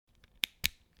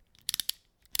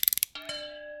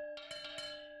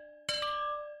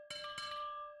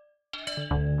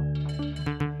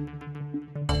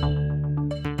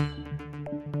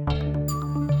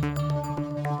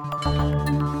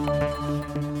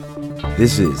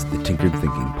This is the Tinkered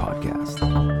Thinking Podcast.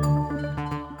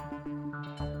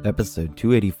 Episode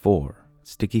 284,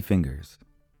 Sticky Fingers.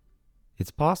 It's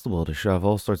possible to shove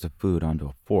all sorts of food onto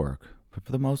a fork, but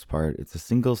for the most part, it's a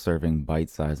single-serving,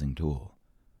 bite-sizing tool.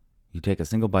 You take a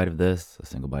single bite of this, a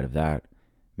single bite of that,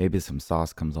 maybe some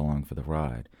sauce comes along for the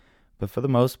ride, but for the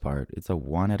most part, it's a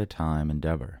one-at-a-time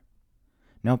endeavor.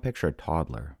 Now picture a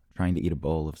toddler trying to eat a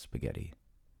bowl of spaghetti.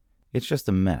 It's just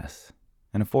a mess.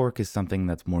 And a fork is something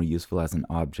that's more useful as an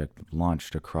object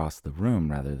launched across the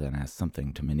room rather than as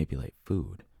something to manipulate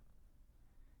food.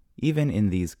 Even in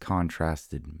these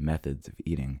contrasted methods of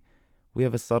eating, we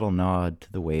have a subtle nod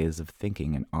to the ways of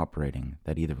thinking and operating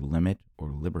that either limit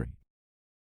or liberate.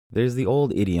 There's the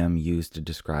old idiom used to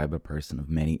describe a person of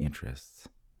many interests,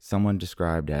 someone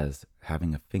described as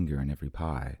having a finger in every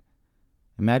pie.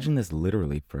 Imagine this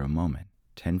literally for a moment.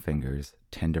 10 fingers,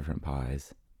 10 different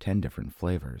pies, 10 different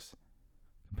flavors.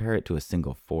 Compare it to a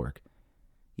single fork.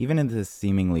 Even in this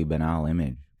seemingly banal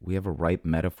image, we have a ripe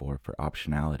metaphor for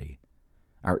optionality.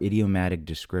 Our idiomatic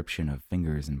description of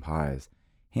fingers and pies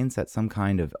hints at some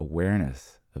kind of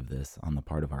awareness of this on the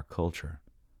part of our culture.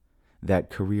 That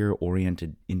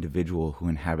career-oriented individual who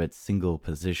inhabits single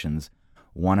positions,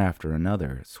 one after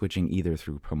another, switching either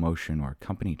through promotion or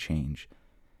company change,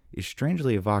 is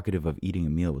strangely evocative of eating a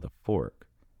meal with a fork.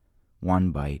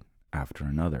 One bite after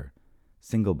another.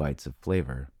 Single bites of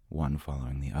flavor, one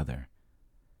following the other.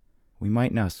 We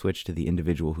might now switch to the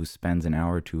individual who spends an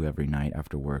hour or two every night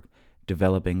after work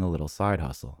developing a little side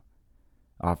hustle.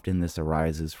 Often this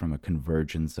arises from a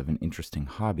convergence of an interesting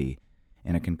hobby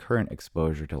and a concurrent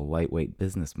exposure to lightweight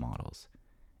business models.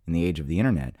 In the age of the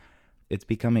internet, it's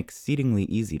become exceedingly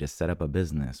easy to set up a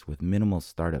business with minimal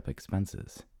startup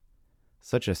expenses.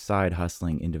 Such a side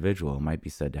hustling individual might be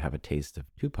said to have a taste of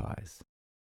two pies.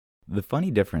 The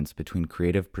funny difference between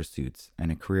creative pursuits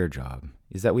and a career job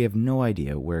is that we have no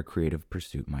idea where a creative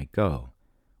pursuit might go.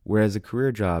 Whereas a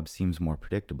career job seems more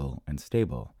predictable and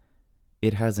stable,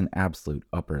 it has an absolute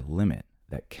upper limit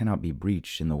that cannot be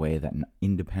breached in the way that an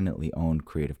independently owned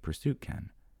creative pursuit can.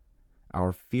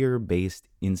 Our fear-based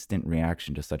instant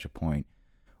reaction to such a point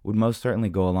would most certainly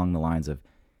go along the lines of,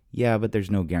 yeah, but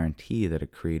there's no guarantee that a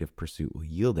creative pursuit will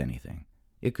yield anything.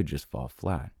 It could just fall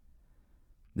flat.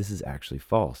 This is actually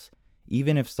false.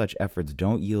 Even if such efforts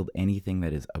don't yield anything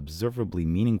that is observably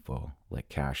meaningful, like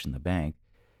cash in the bank,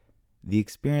 the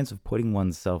experience of putting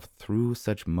oneself through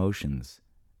such motions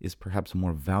is perhaps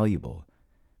more valuable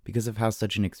because of how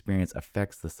such an experience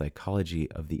affects the psychology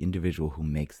of the individual who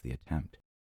makes the attempt.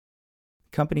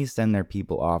 Companies send their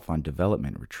people off on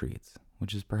development retreats,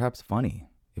 which is perhaps funny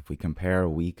if we compare a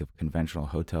week of conventional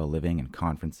hotel living and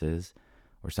conferences,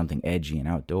 or something edgy and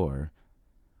outdoor,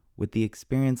 with the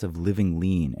experience of living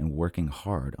lean and working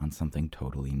hard on something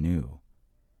totally new.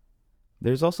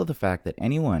 There's also the fact that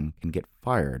anyone can get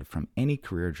fired from any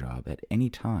career job at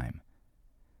any time.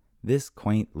 This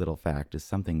quaint little fact is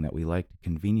something that we like to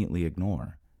conveniently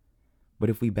ignore.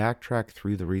 But if we backtrack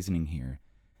through the reasoning here,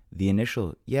 the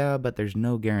initial, yeah, but there's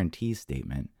no guarantee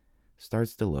statement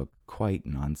starts to look quite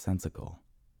nonsensical.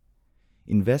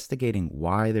 Investigating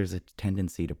why there's a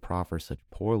tendency to proffer such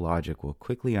poor logic will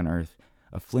quickly unearth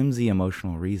a flimsy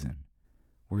emotional reason.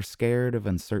 We're scared of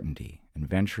uncertainty and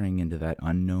venturing into that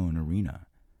unknown arena.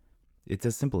 It's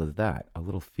as simple as that, a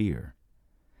little fear.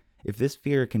 If this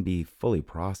fear can be fully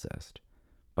processed,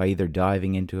 by either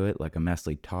diving into it like a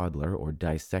messy toddler or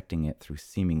dissecting it through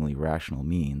seemingly rational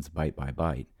means, bite by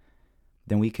bite,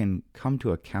 then we can come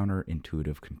to a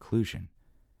counterintuitive conclusion.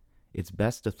 It's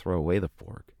best to throw away the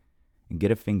fork and get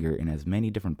a finger in as many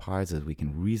different pies as we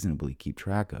can reasonably keep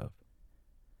track of.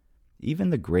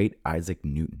 Even the great Isaac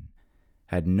Newton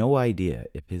had no idea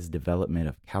if his development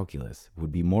of calculus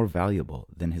would be more valuable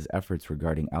than his efforts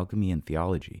regarding alchemy and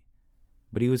theology,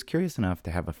 but he was curious enough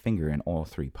to have a finger in all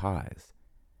three pies.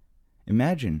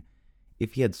 Imagine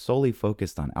if he had solely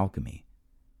focused on alchemy.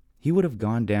 He would have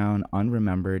gone down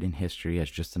unremembered in history as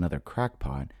just another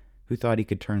crackpot who thought he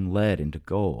could turn lead into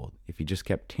gold if he just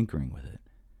kept tinkering with it.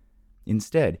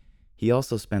 Instead, he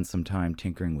also spent some time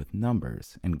tinkering with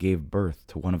numbers and gave birth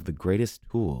to one of the greatest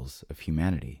tools of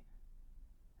humanity.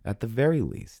 At the very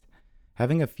least,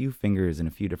 having a few fingers in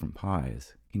a few different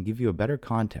pies can give you a better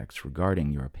context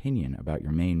regarding your opinion about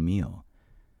your main meal.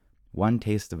 One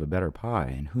taste of a better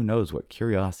pie, and who knows what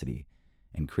curiosity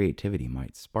and creativity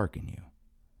might spark in you.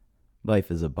 Life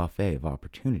is a buffet of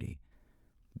opportunity.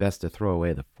 Best to throw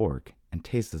away the fork and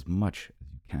taste as much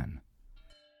as you can.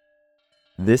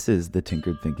 This is the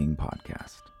Tinkered Thinking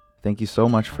Podcast. Thank you so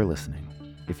much for listening.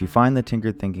 If you find the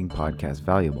Tinkered Thinking Podcast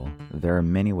valuable, there are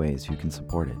many ways you can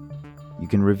support it. You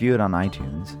can review it on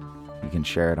iTunes, You can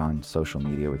share it on social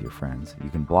media with your friends. You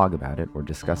can blog about it or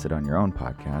discuss it on your own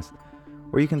podcast,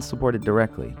 or you can support it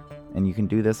directly, and you can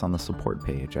do this on the support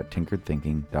page at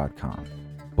tinkeredthinking.com.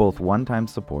 Both one-time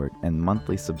support and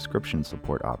monthly subscription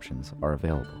support options are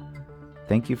available.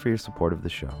 Thank you for your support of the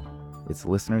show. It's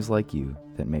listeners like you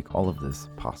that make all of this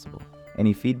possible.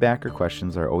 Any feedback or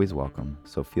questions are always welcome,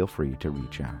 so feel free to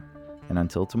reach out. And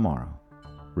until tomorrow,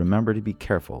 remember to be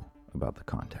careful about the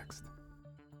context.